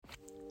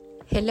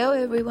Hello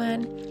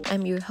everyone,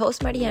 I'm your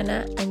host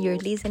Mariana and you're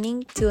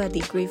listening to A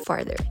Degree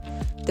Farther,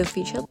 the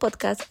official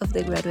podcast of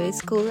the graduate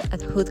school at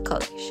Hood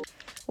College,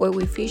 where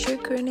we feature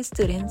current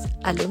students,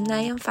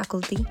 alumni and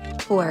faculty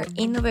who are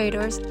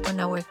innovators on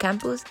our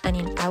campus and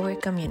in our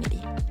community.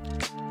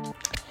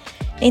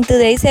 In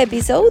today's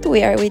episode,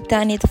 we are with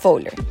Tanith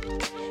Fowler.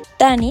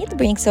 Tanith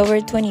brings over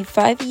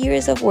 25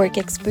 years of work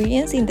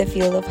experience in the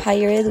field of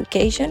higher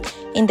education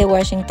in the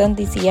Washington,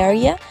 D.C.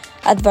 area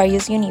at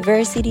various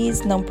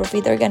universities,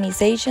 nonprofit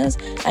organizations,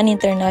 and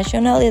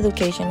international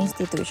education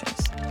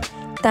institutions.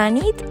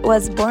 Tanith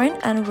was born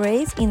and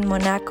raised in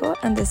Monaco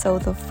and the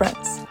south of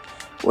France,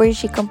 where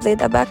she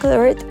completed a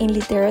baccalaureate in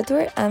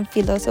literature and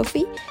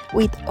philosophy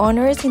with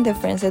honors in the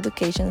French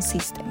education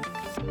system.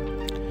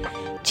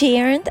 She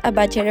earned a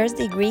bachelor's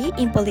degree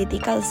in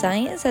political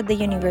science at the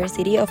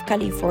University of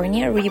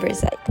California,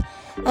 Riverside,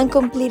 and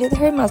completed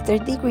her master's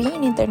degree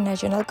in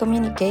international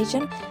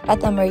communication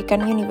at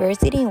American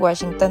University in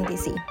Washington,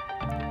 D.C.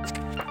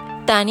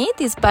 Tanith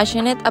is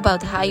passionate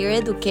about higher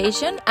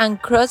education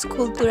and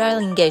cross-cultural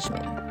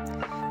engagement.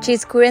 She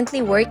is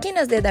currently working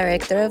as the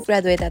Director of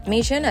Graduate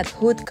Admission at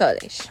Hood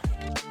College.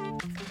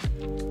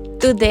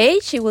 Today,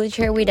 she will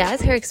share with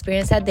us her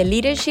experience at the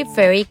Leadership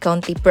Frederick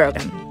County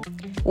program.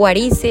 What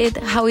is it,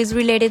 how it's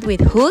related with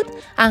Hood,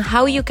 and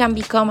how you can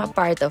become a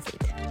part of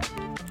it.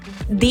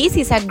 This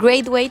is a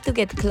great way to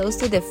get close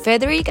to the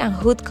Frederick and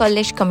Hood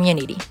College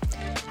community.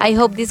 I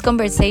hope this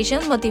conversation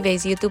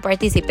motivates you to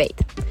participate.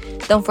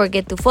 Don't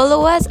forget to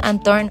follow us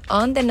and turn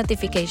on the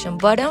notification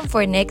button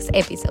for next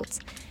episodes.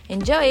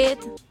 Enjoy it!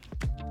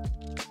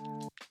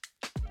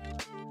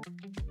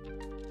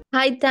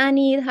 Hi,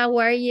 Tanith. How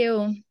are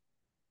you?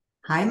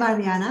 Hi,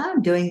 Mariana.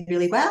 I'm doing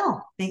really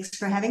well. Thanks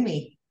for having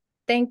me.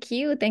 Thank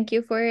you. Thank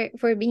you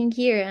for being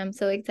here. I'm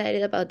so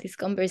excited about this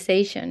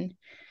conversation.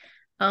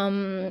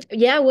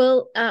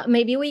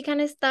 Maybe we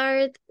can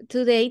start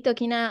today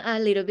talking a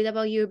little bit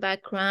about your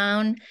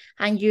background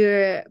and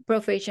your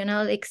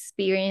professional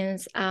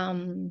experience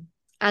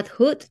at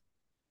Hood.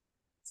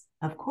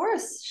 Of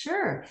course,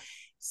 sure.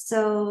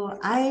 So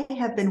I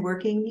have been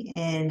working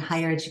in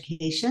higher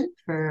education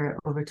for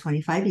over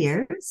 25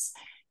 years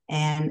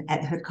and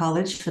at Hood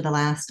College for the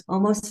last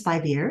almost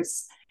 5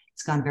 years.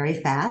 It's gone very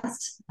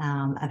fast.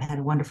 I've had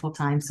a wonderful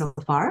time so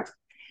far.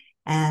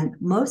 And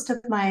most of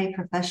my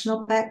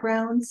professional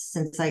background,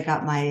 since I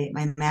got my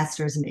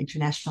master's in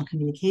international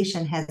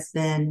communication, has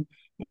been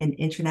in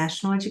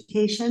international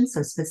education,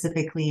 so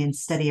specifically in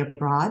study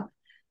abroad,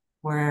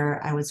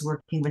 where I was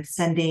working with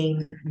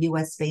sending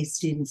US-based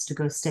students to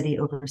go study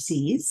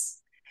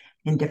overseas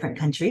in different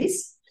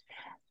countries.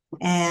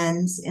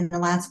 And in the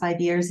last 5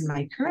 years, in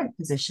my current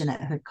position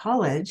at Hood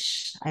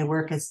College, I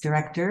work as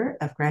Director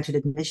of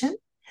Graduate Admission.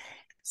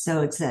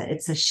 So it's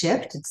a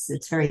shift.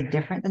 It's very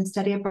different than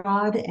study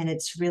abroad, and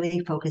it's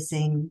really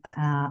focusing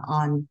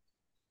on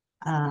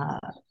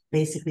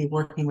basically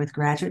working with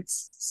graduate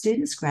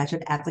students,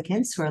 graduate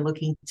applicants who are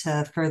looking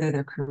to further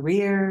their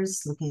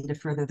careers, looking to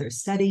further their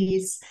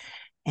studies,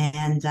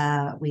 and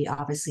we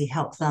obviously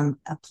help them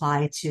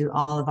apply to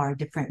all of our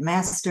different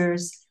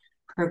master's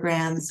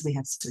programs. We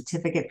have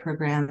certificate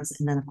programs,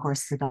 and then of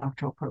course the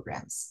doctoral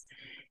programs.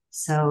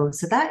 So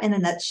that in a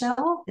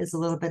nutshell is a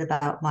little bit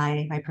about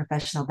my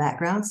professional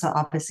background. So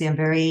obviously I'm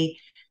very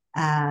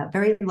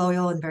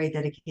loyal and very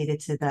dedicated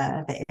to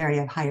the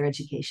area of higher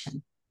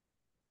education.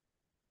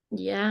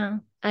 Yeah,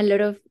 a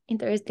lot of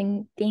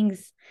interesting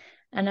things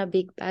and a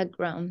big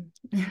background.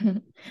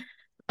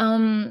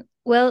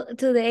 Well,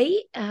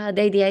 today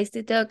the idea is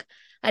to talk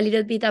a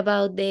little bit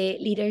about the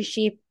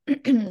Leadership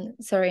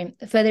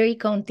Frederick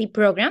County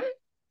program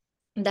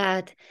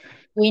that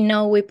we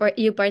know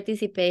you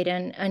participate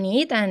in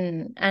it,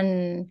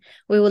 and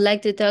we would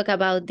like to talk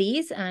about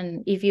this,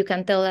 and if you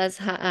can tell us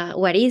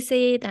what is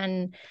it,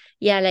 and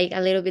like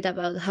a little bit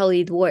about how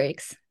it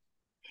works.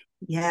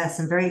 Yes,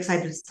 I'm very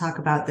excited to talk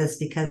about this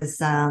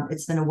because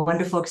it's been a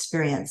wonderful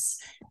experience.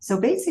 So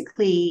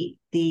basically,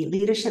 the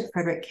Leadership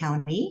Frederick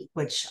County,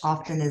 which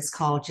often is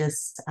called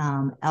just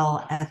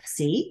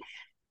LFC,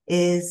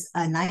 is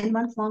a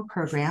 9-month-long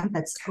program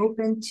that's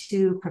open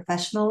to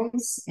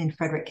professionals in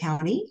Frederick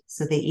County.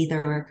 So they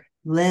either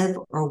live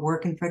or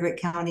work in Frederick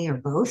County or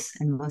both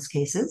in most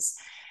cases.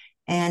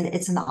 And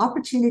it's an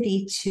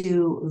opportunity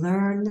to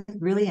learn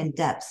really in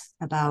depth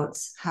about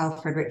how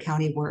Frederick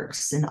County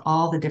works in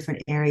all the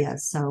different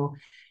areas. So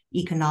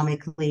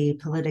economically,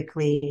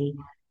 politically,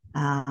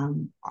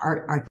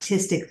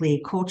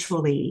 artistically,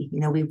 culturally,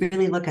 we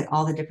really look at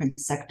all the different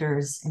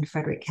sectors in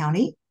Frederick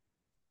County.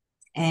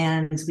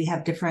 And we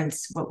have different,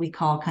 what we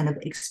call kind of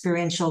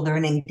experiential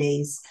learning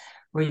days,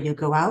 where you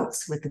go out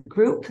with a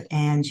group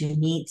and you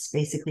meet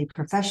basically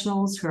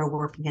professionals who are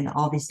working in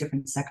all these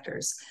different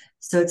sectors.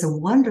 So it's a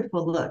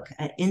wonderful look,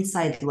 an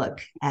inside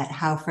look at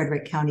how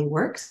Frederick County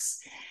works.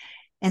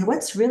 And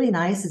what's really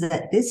nice is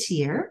that this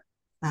year,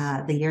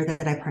 the year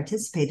that I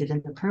participated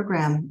in the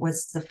program,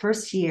 was the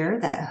first year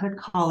that Hood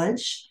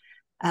College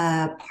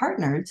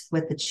partnered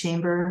with the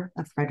Chamber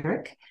of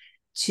Frederick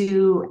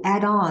to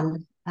add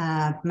on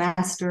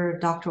master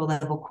doctoral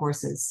level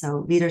courses,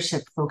 so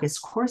leadership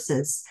focused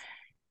courses,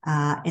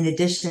 in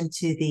addition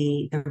to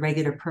the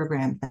regular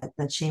program that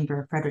the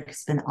Chamber of Frederick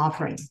has been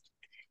offering.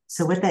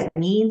 So what that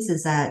means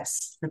is that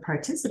the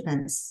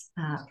participants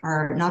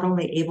are not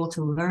only able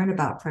to learn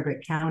about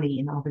Frederick County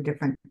and all the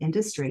different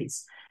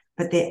industries,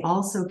 but they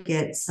also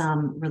get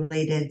some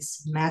related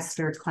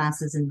master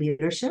classes in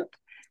leadership,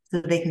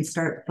 so they can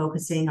start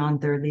focusing on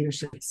their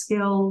leadership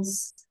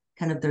skills,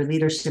 kind of their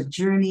leadership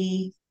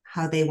journey,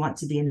 how they want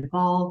to be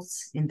involved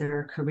in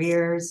their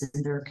careers,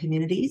 in their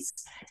communities.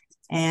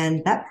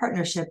 And that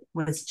partnership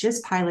was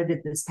just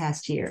piloted this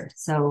past year.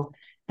 So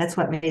that's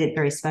what made it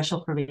very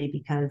special for me,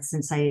 because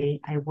since I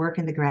work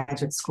in the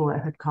graduate school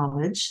at Hood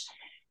College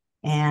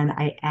and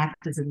I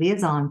act as a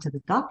liaison to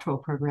the doctoral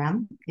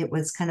program, it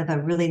was kind of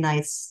a really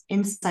nice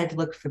inside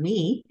look for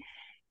me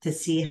to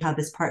see how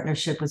this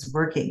partnership was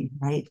working,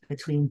 right,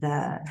 between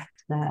the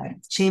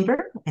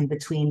chamber and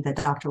between the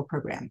doctoral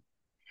program.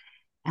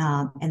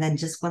 And then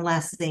just one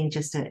last thing,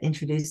 just to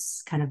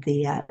introduce kind of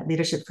the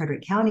Leadership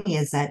Frederick County,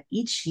 is that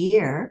each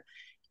year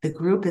the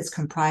group is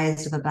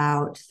comprised of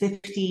about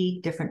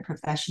 50 different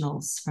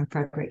professionals from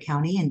Frederick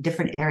County in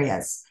different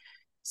areas.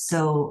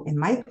 So in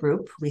my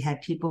group, we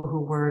had people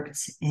who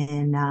worked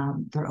in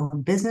their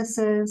own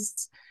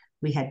businesses.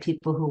 We had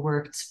people who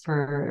worked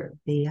for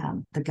the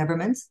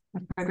government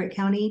of Frederick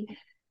County,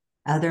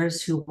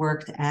 others who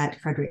worked at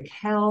Frederick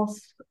Health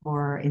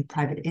or in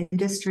private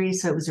industry.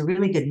 So it was a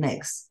really good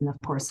mix. And of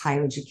course,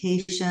 higher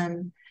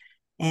education.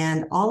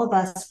 And all of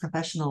us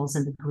professionals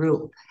in the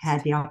group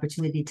had the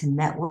opportunity to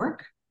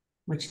network,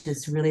 which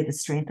is really the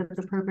strength of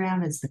the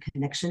program, is the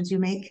connections you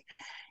make.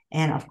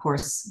 And of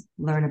course,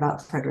 learn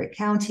about Frederick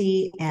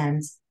County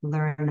and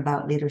learn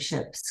about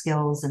leadership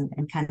skills and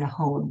kind of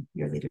hone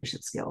your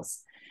leadership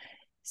skills.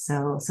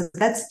 So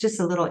that's just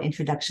a little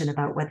introduction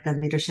about what the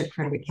Leadership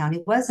Frederick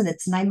County was, and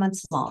it's 9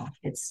 months long.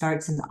 It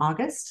starts in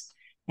August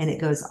and it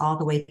goes all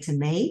the way to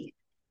May.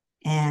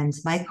 And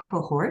my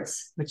cohort,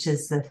 which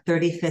is the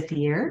 35th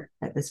year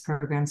that this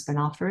program's been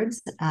offered,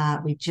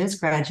 we just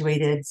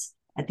graduated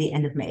at the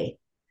end of May.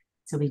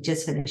 So we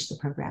just finished the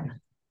program.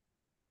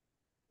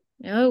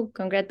 Oh,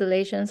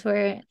 congratulations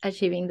for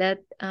achieving that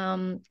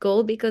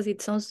goal, because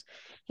it sounds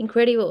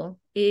incredible.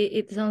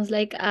 It sounds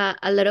like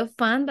a lot of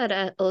fun,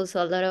 but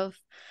also a lot of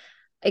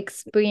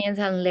experience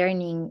and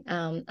learning.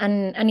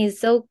 And it's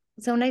so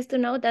nice to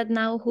know that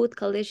now Hood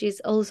College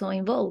is also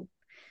involved.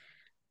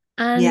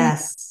 And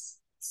yes,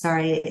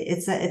 sorry,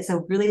 it's a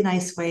really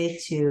nice way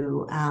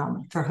to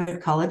for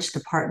Hood College to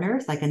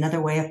partner, like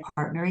another way of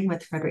partnering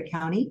with Frederick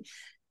County,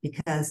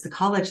 because the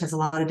college has a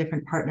lot of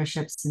different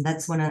partnerships, and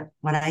that's one of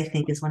what I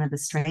think is one of the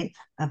strengths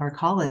of our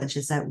college,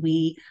 is that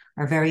we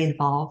are very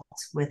involved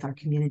with our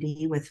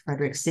community, with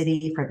Frederick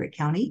City, Frederick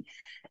County.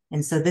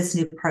 And so this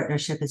new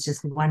partnership is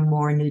just one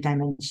more new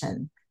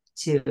dimension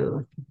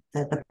to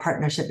the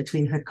partnership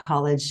between Hood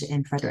College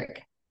and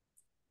Frederick.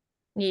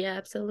 yeah,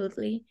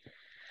 absolutely.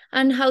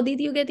 And how did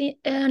you get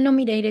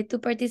nominated to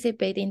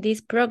participate in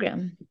this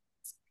program?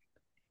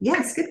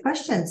 Yes, good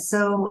question.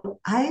 So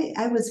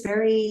I was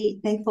very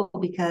thankful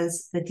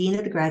because the dean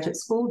of the graduate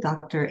school,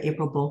 Dr.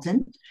 April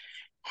Bolton,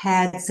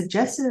 had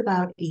suggested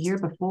about a year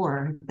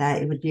before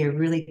that it would be a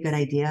really good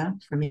idea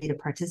for me to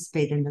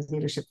participate in the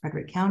Leadership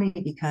Frederick County,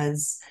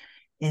 because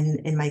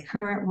in my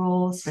current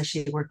role,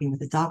 especially working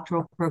with the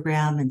doctoral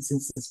program, and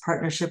since this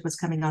partnership was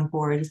coming on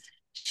board,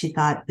 she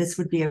thought this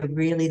would be a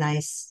really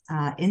nice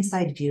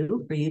inside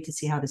view for you to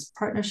see how this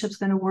partnership's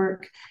going to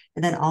work,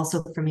 and then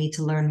also for me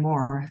to learn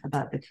more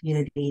about the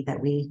community that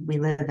we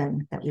live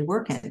in, that we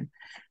work in.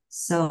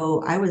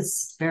 So I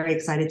was very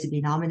excited to be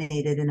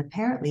nominated, and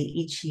apparently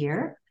each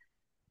year,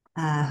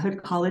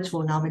 Hood College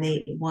will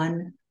nominate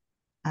one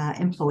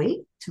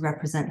employee to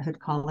represent Hood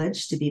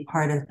College to be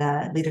part of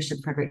the Leadership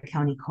Frederick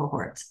County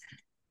cohort.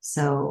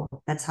 So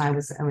that's how I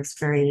was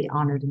very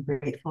honored and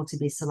grateful to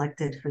be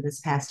selected for this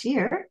past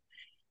year.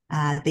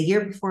 The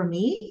year before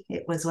me,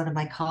 it was one of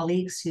my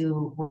colleagues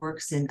who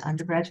works in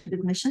undergraduate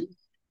admission,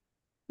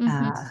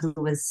 who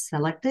was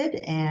selected,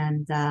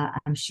 and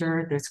I'm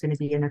sure there's going to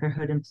be another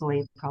Hood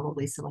employee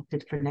probably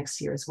selected for next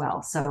year as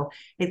well. So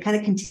it kind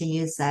of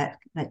continues that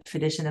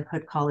tradition of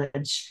Hood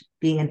College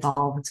being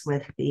involved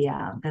with the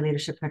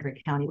Leadership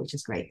Frederick County, which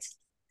is great.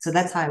 So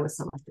that's how I was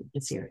selected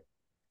this year.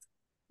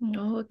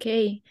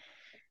 Okay,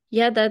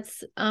 yeah,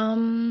 that's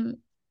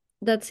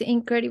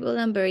incredible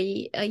and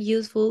very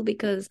useful,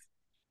 because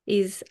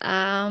it's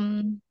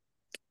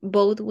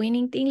both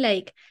winning thing,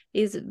 like,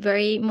 is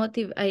very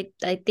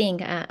I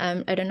think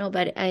I don't know,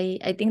 but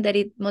I think that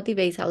it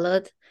motivates a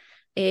lot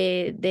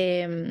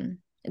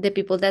the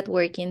people that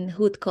work in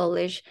Hood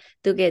College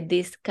to get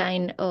this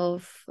kind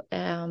of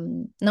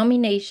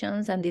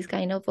nominations and this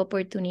kind of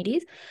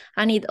opportunities,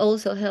 and it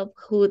also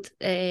helps Hood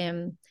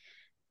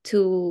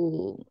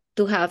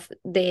to have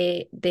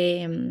the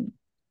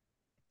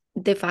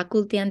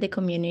faculty and the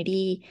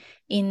community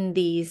in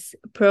this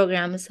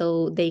program,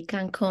 so they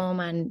can come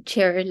and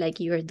share like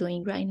you're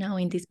doing right now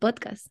in this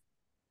podcast.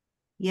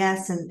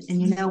 Yes,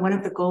 and one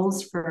of the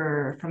goals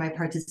for my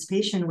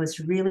participation was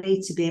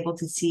really to be able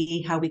to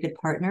see how we could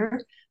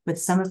partner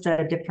with some of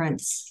the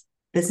different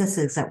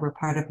businesses that were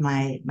part of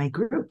my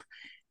group.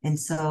 And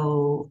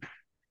so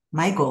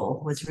my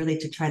goal was really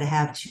to try to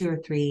have 2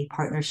 or 3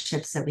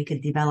 partnerships that we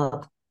could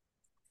develop.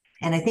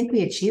 And I think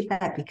we achieved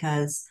that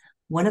because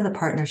one of the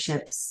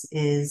partnerships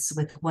is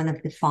with one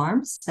of the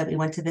farms that we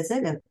went to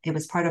visit. It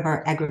was part of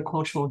our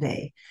agricultural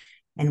day.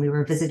 And we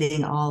were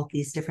visiting all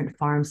these different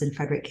farms in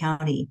Frederick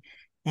County.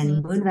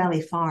 And Moon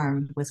Valley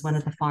Farm was one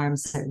of the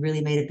farms that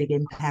really made a big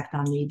impact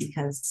on me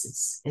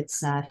because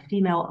it's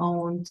female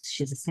owned.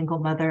 She's a single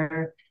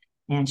mother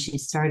and she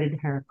started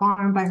her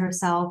farm by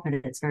herself and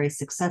it's very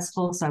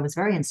successful. So I was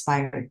very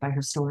inspired by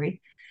her story.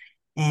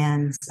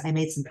 And I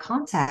made some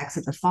contacts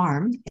at the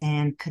farm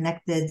and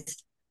connected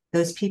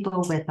those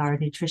people with our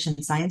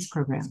nutrition science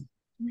program.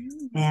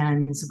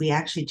 And we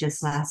actually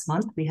just last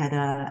month, we had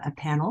a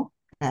panel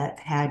that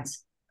had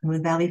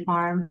Moon Valley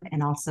Farm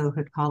and also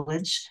Hood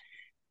College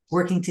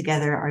working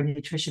together our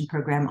nutrition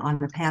program on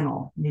the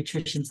panel,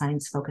 nutrition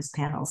science focused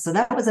panel. So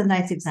that was a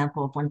nice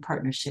example of one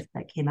partnership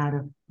that came out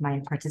of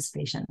my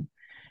participation.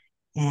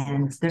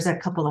 And there's a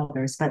couple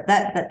others, but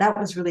that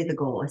was really the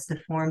goal, is to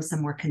form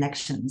some more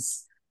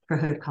connections for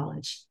Hood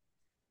College.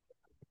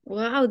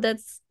 Wow,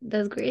 that's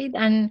great.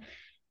 And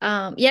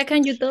yeah,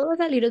 can you tell us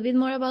a little bit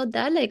more about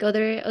that, like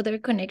other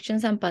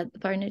connections and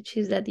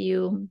partnerships that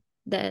you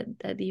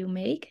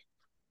make?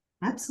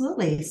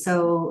 Absolutely.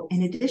 So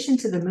in addition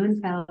to the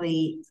Moon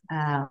Valley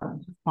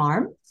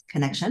farm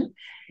connection,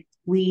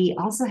 we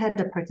also had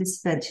a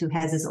participant who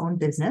has his own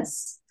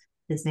business.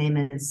 His name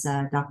is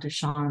Dr.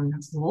 Sean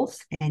Wolf,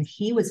 and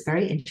he was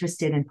very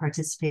interested in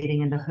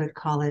participating in the Hood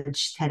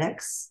College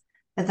TEDx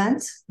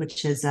event,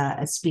 which is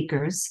a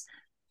speakers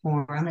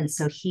forum. And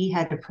so he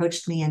had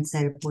approached me and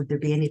said, would there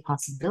be any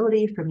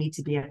possibility for me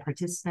to be a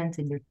participant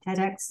in your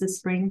TEDx this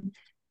spring?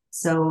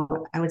 So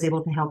I was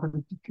able to help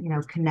him,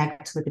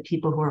 connect with the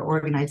people who are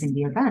organizing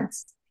the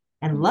events.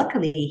 And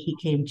luckily, he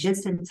came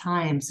just in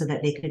time so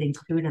that they could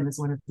include him as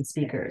one of the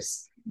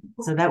speakers.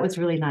 So that was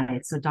really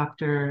nice. So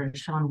Dr.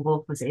 Sean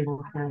Wolf was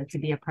able to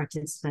be a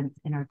participant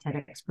in our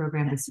TEDx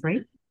program this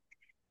spring.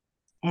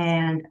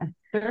 And a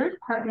third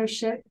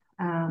partnership,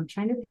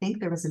 trying to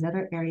think, there was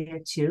another area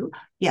too.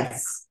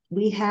 Yes,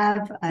 we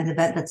have an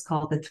event that's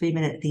called the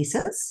 3-Minute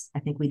Thesis. I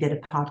think we did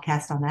a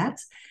podcast on that.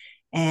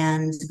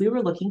 And we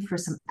were looking for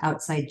some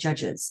outside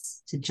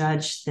judges to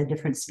judge the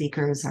different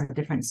speakers, our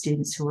different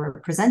students who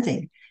were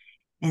presenting.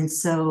 And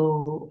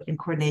so in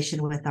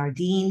coordination with our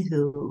dean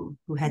who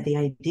had the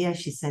idea,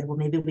 she said, well,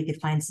 maybe we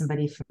could find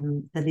somebody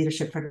from the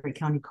Leadership Frederick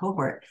County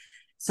cohort.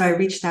 So I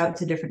reached out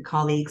to different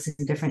colleagues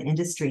in different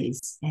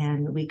industries,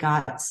 and we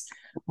got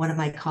one of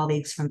my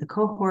colleagues from the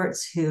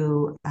cohorts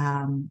who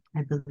I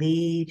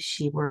believe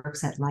she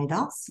works at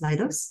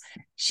Leidos.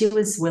 She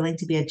was willing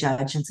to be a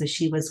judge, and so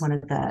she was one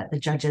of the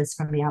judges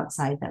from the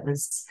outside that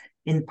was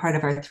in part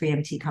of our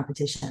 3MT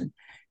competition.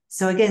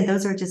 So again,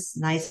 those are just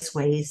nice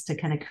ways to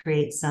kind of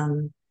create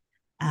some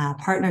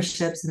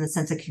partnerships in the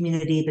sense of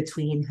community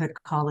between Hood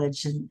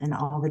College and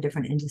all the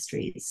different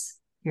industries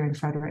here in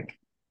Frederick.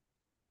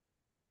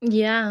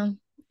 Yeah,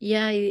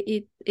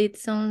 it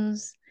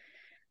sounds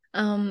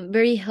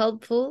very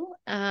helpful.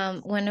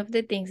 One of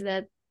the things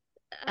that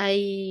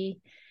I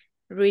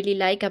really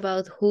like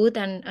about Hood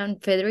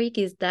and Frederick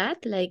is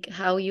that, like,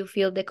 how you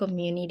feel the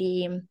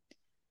community,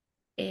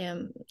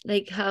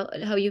 like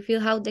how you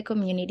feel how the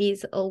community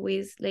is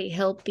always like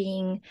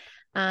helping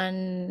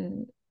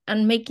and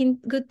making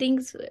good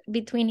things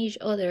between each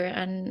other,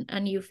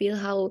 and you feel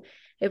how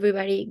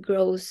everybody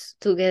grows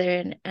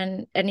together,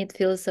 and it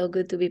feels so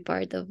good to be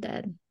part of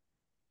that.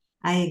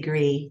 I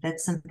agree.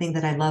 That's something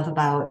that I love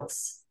about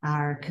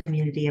our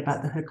community,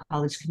 about the Hood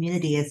College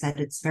community, is that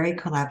it's very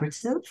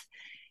collaborative.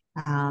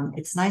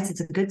 It's nice. It's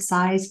a good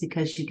size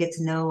because you get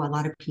to know a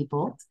lot of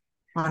people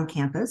on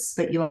campus,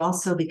 but you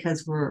also,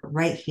 because we're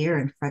right here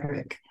in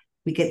Frederick,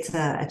 we get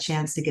a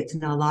chance to get to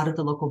know a lot of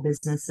the local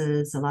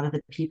businesses, a lot of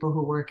the people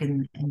who work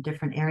in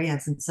different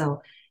areas. And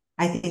so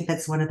I think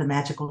that's one of the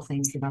magical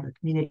things about the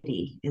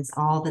community, is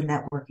all the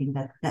networking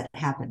that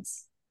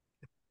happens.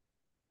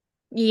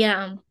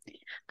 Yeah.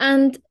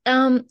 And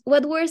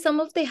what were some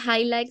of the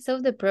highlights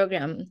of the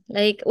program?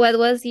 Like, what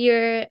was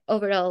your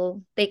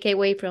overall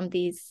takeaway from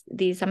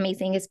this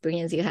amazing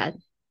experience you had?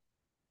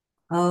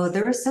 Oh,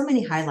 there were so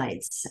many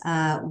highlights.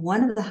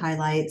 One of the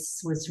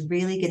highlights was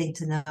really getting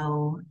to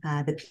know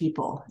the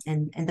people.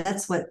 And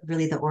that's what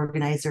really the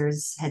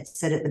organizers had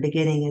said at the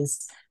beginning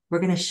is, we're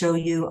going to show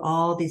you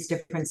all these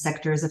different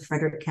sectors of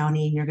Frederick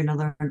County, and you're going to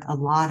learn a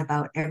lot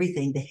about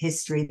everything, the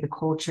history, the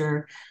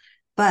culture.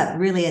 But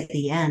really at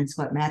the end,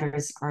 what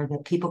matters are the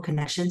people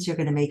connections you're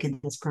going to make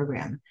in this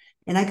program.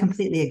 And I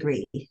completely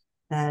agree.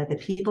 The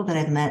people that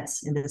I've met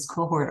in this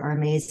cohort are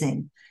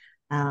amazing.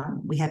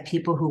 We have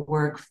people who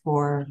work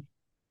for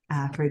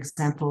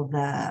example,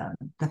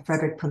 the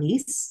Frederick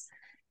Police,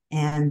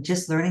 and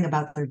just learning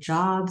about their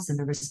jobs and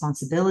their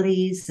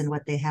responsibilities and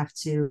what they have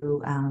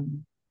to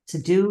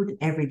to do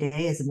every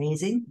day is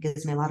amazing. It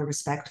gives me a lot of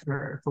respect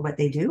for what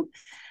they do.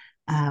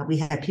 We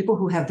have people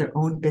who have their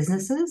own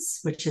businesses,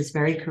 which is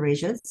very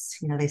courageous.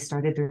 They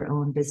started their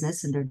own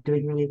business and they're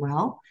doing really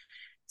well.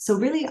 So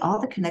really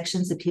all the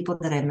connections of people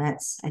that I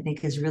met, I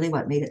think is really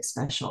what made it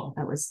special.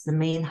 That was the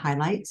main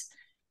highlight.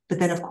 But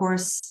then of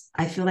course,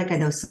 I feel like I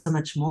know so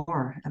much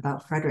more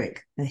about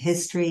Frederick, the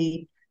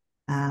history.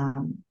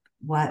 One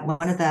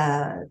of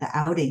the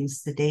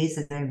outings, the days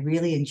that I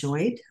really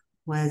enjoyed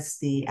was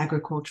the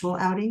agricultural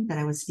outing that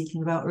I was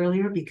speaking about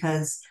earlier,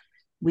 because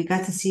we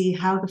got to see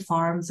how the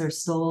farms are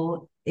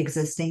still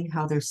existing,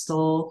 how they're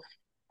still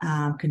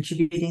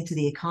contributing to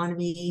the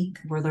economy.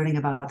 We're learning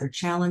about their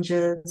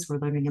challenges. We're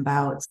learning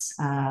about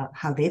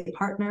how they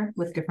partner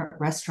with different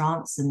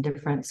restaurants and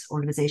different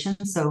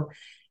organizations. So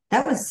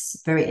that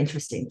was very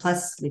interesting.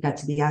 Plus, we got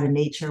to be out in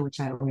nature, which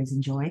I always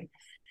enjoy.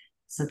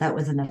 So that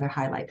was another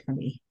highlight for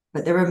me.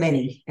 But there were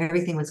many.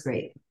 Everything was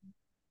great.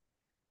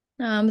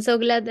 I'm so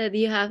glad that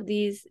you have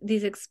this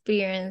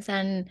experience,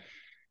 and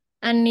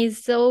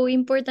it's so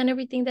important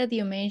everything that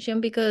you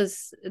mentioned,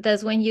 because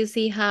that's when you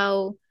see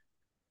how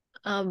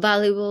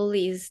valuable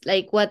is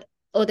like what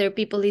other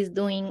people is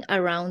doing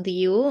around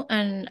you.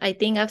 And I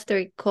think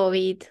after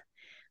COVID,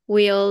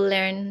 we all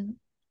learn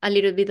a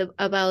little bit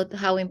about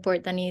how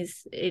important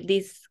is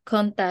this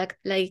contact,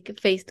 like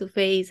face to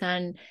face,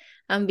 and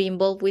be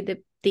involved with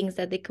the things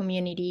that the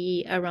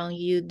community around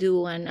you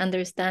do and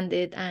understand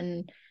it,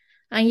 and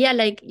yeah,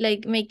 like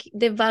make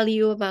the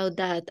value about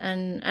that.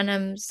 And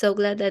I'm so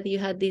glad that you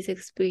had this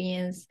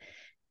experience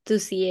to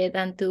see it,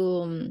 and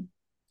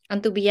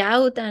to be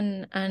out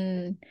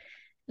and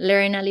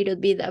learn a little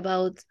bit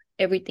about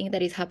everything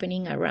that is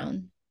happening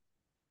around.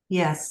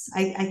 Yes,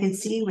 I can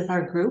see with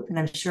our group, and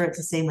I'm sure it's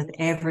the same with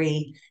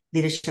every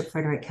Leadership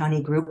Frederick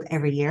County group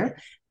every year,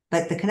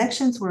 but the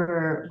connections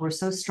were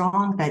so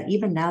strong that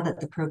even now that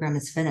the program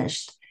is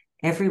finished,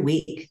 every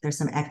week there's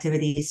some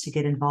activities to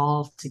get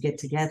involved, to get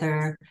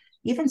together,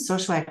 even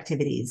social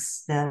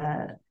activities.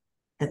 The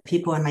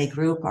people in my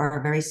group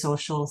are very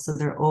social, so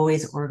they're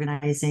always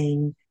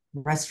organizing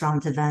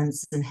restaurant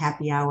events and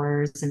happy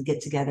hours and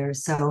get-togethers.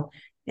 So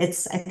I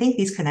think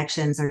these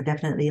connections are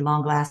definitely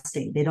long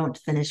lasting. They don't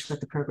finish with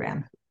the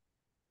program.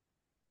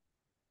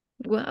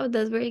 Wow,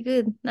 that's very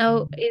good.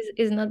 Now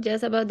it's not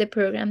just about the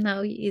program,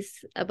 now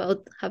it's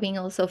about having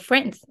also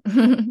friends.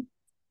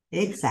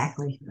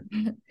 Exactly.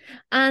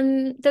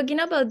 And talking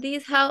about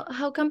this,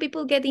 how can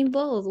people get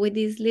involved with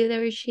this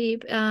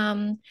leadership,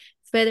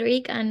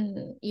 Frederick,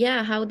 and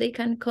yeah, how they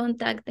can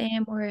contact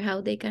them or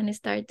how they can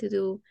start to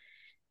do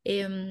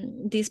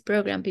this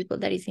program, people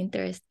that is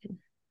interested?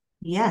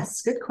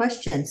 Yes, good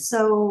question.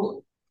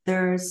 So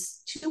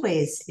there's two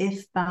ways.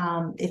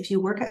 If you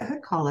work at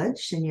Hood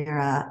College and you're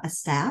a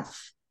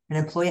staff, an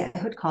employee at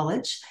Hood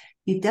College,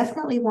 you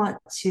definitely want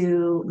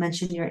to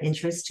mention your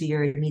interest to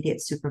your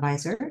immediate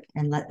supervisor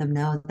and let them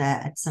know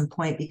that at some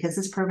point, because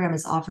this program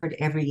is offered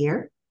every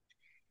year,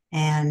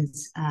 and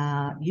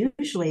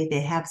usually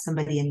they have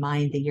somebody in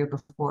mind the year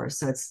before.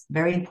 So it's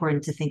very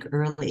important to think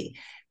early,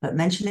 but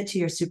mention it to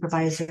your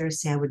supervisor.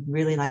 Say, I would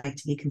really like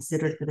to be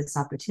considered for this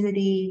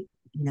opportunity.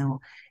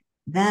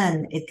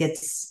 Then it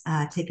gets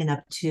taken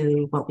up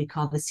to what we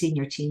call the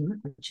senior team,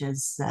 which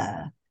is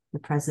the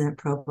president,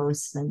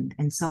 provost,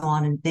 and so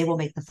on, and they will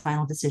make the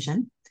final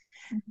decision.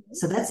 Mm-hmm.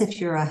 So that's if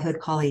you're a Hood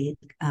College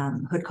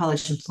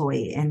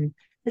employee, and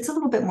it's a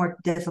little bit more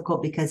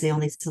difficult because they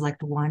only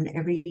select one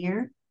every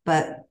year.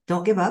 But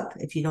don't give up.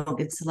 If you don't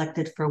get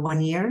selected for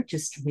 1 year,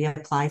 just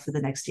reapply for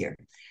the next year.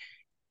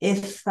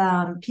 If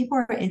people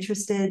are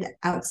interested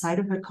outside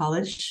of Hood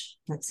College,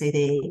 let's say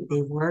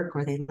they work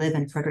or they live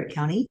in Frederick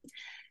County,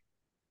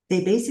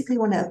 they basically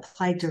want to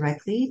apply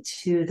directly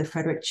to the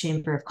Frederick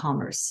Chamber of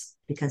Commerce,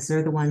 because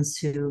they're the ones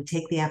who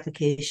take the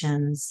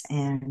applications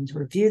and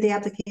review the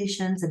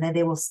applications, and then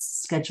they will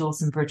schedule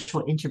some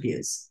virtual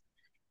interviews.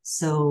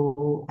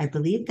 So I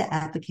believe the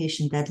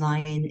application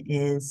deadline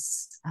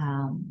is,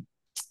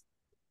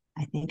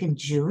 I think, in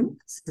June.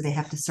 So they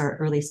have to start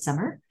early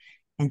summer,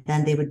 and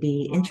then they would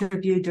be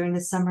interviewed during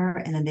the summer,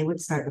 and then they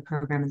would start the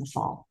program in the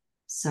fall.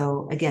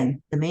 So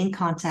again, the main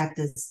contact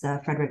is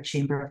the Frederick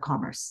Chamber of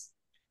Commerce.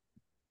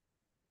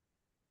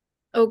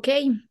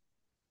 Okay,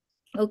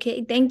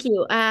 thank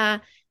you.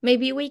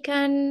 Maybe we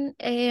can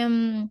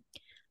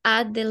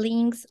add the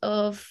links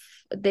of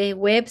the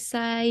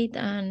website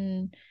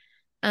and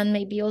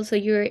maybe also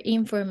your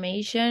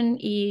information,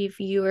 if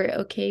you're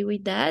okay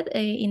with that,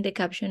 in the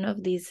caption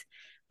of this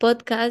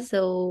podcast.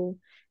 So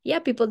yeah,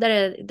 people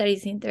that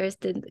is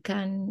interested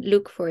can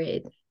look for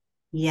it.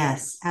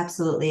 Yes,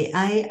 absolutely.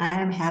 I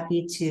am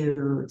happy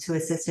to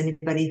assist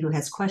anybody who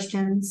has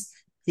questions.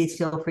 Please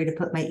feel free to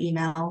put my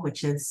email,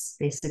 which is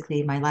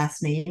basically my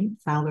last name,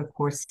 Fowler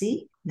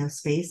Corsi, no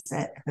space,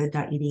 at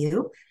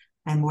hood.edu.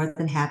 I'm more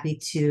than happy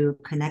to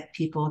connect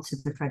people to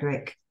the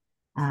Frederick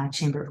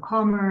Chamber of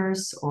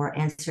Commerce or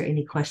answer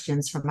any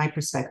questions from my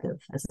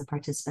perspective as a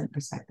participant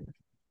perspective.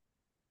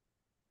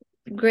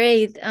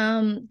 Great.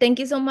 Thank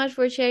you so much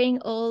for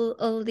sharing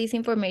all this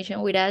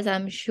information with us.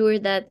 I'm sure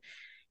that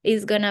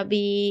is gonna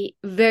be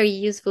very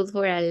useful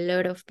for a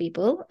lot of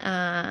people.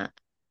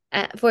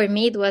 For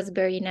me, it was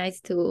very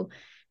nice to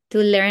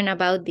learn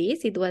about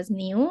this. It was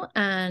new,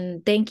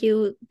 and thank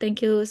you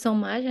so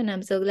much. And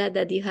I'm so glad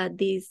that you had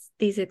this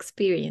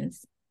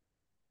experience.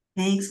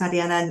 Thanks,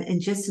 Mariana.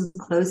 And just in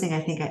closing, I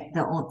think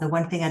the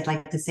one thing I'd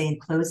like to say in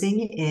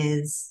closing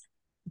is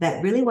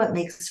that really what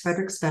makes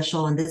Frederick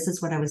special, and this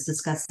is what I was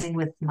discussing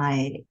with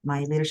my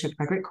Leadership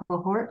Frederick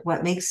cohort,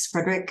 what makes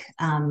Frederick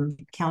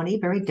County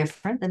very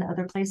different than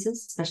other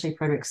places, especially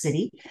Frederick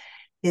City,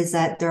 is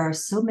that there are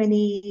so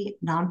many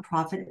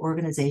nonprofit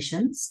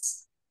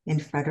organizations in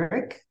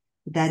Frederick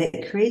that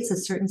it creates a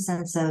certain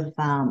sense of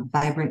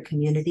vibrant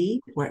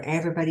community where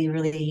everybody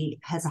really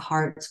has a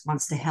heart,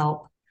 wants to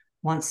help,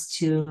 wants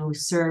to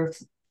serve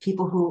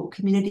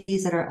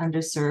communities that are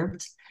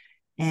underserved.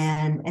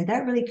 And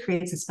that really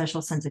creates a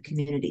special sense of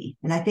community.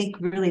 And I think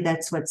really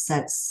that's what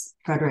sets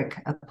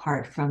Frederick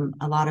apart from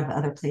a lot of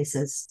other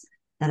places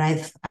that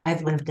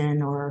I've lived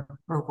in or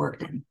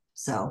worked in.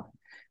 So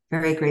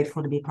very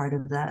grateful to be part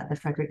of the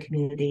Frederick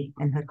community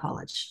and Hood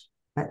College.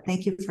 But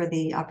thank you for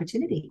the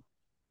opportunity.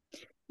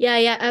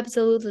 Yeah,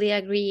 absolutely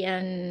agree.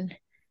 And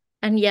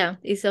yeah,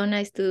 it's so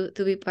nice to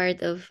be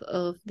part of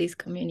this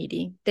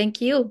community.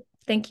 Thank you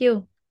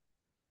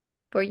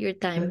for your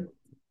time.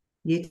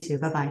 You too.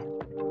 Bye-bye.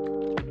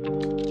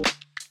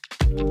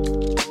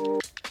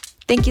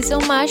 Thank you so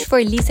much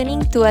for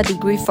listening to A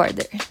Degree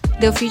Further,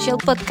 the official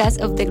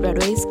podcast of the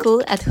graduate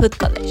school at Hood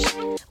College,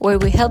 where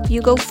we help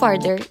you go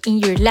further in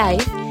your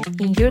life,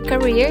 in your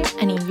career,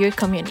 and in your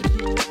community.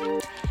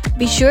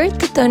 Be sure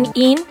to tune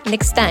in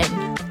next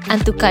time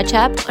and to catch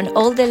up on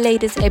all the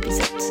latest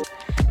episodes.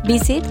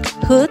 Visit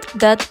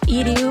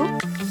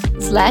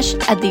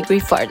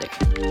hood.edu/adegreefurther.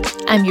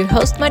 I'm your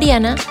host,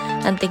 Mariana,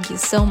 and thank you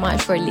so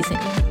much for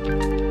listening.